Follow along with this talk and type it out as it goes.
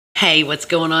Hey, what's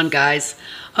going on, guys?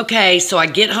 Okay, so I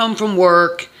get home from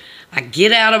work, I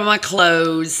get out of my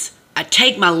clothes, I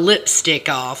take my lipstick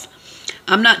off.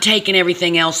 I'm not taking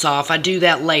everything else off. I do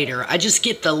that later. I just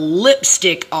get the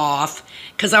lipstick off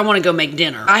because I want to go make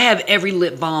dinner. I have every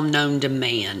lip balm known to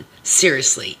man.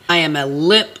 Seriously, I am a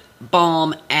lip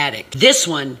balm addict. This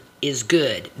one is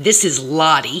good. This is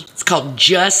Lottie. It's called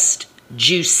Just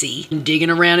Juicy. I'm digging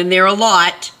around in there a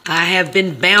lot. I have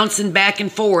been bouncing back and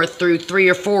forth through 3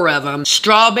 or 4 of them.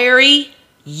 Strawberry,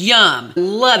 yum.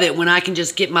 Love it when I can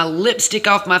just get my lipstick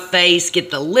off my face,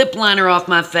 get the lip liner off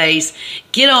my face,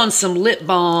 get on some lip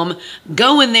balm,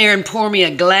 go in there and pour me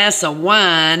a glass of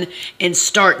wine and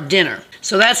start dinner.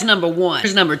 So that's number 1.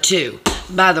 Here's number 2.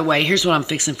 By the way, here's what I'm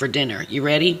fixing for dinner. You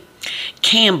ready?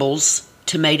 Campbell's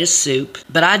tomato soup,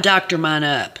 but I doctor mine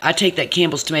up. I take that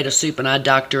Campbell's tomato soup and I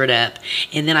doctor it up,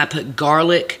 and then I put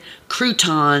garlic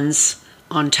croutons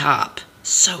on top.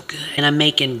 So good. And I'm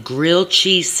making grilled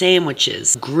cheese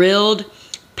sandwiches, grilled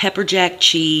pepper jack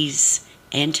cheese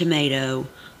and tomato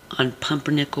on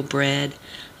pumpernickel bread,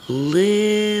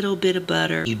 little bit of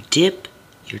butter. You dip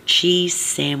your cheese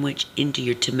sandwich into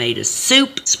your tomato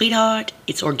soup. Sweetheart,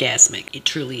 it's orgasmic. It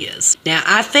truly is. Now,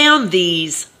 I found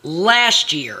these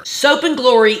last year. Soap and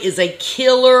Glory is a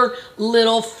killer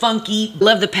little funky,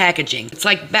 love the packaging. It's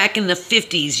like back in the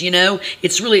 50s, you know?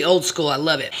 It's really old school, I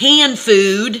love it. Hand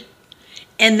Food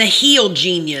and the Heel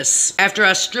Genius. After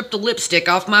I strip the lipstick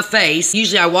off my face,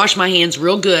 usually I wash my hands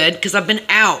real good because I've been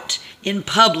out in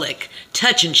public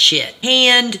touching shit.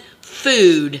 Hand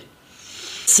Food.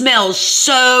 Smells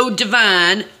so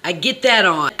divine. I get that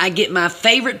on. I get my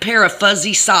favorite pair of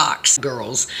fuzzy socks.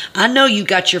 Girls, I know you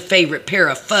got your favorite pair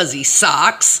of fuzzy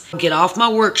socks. Get off my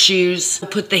work shoes.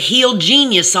 Put the Heel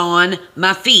Genius on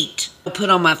my feet. Put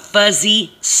on my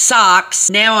fuzzy socks.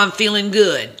 Now I'm feeling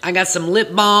good. I got some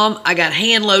lip balm. I got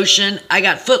hand lotion. I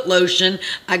got foot lotion.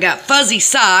 I got fuzzy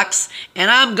socks.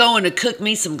 And I'm going to cook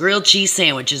me some grilled cheese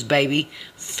sandwiches, baby.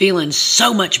 Feeling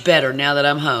so much better now that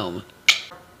I'm home.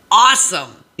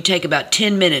 Awesome. You take about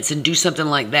 10 minutes and do something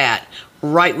like that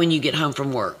right when you get home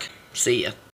from work. See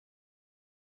ya.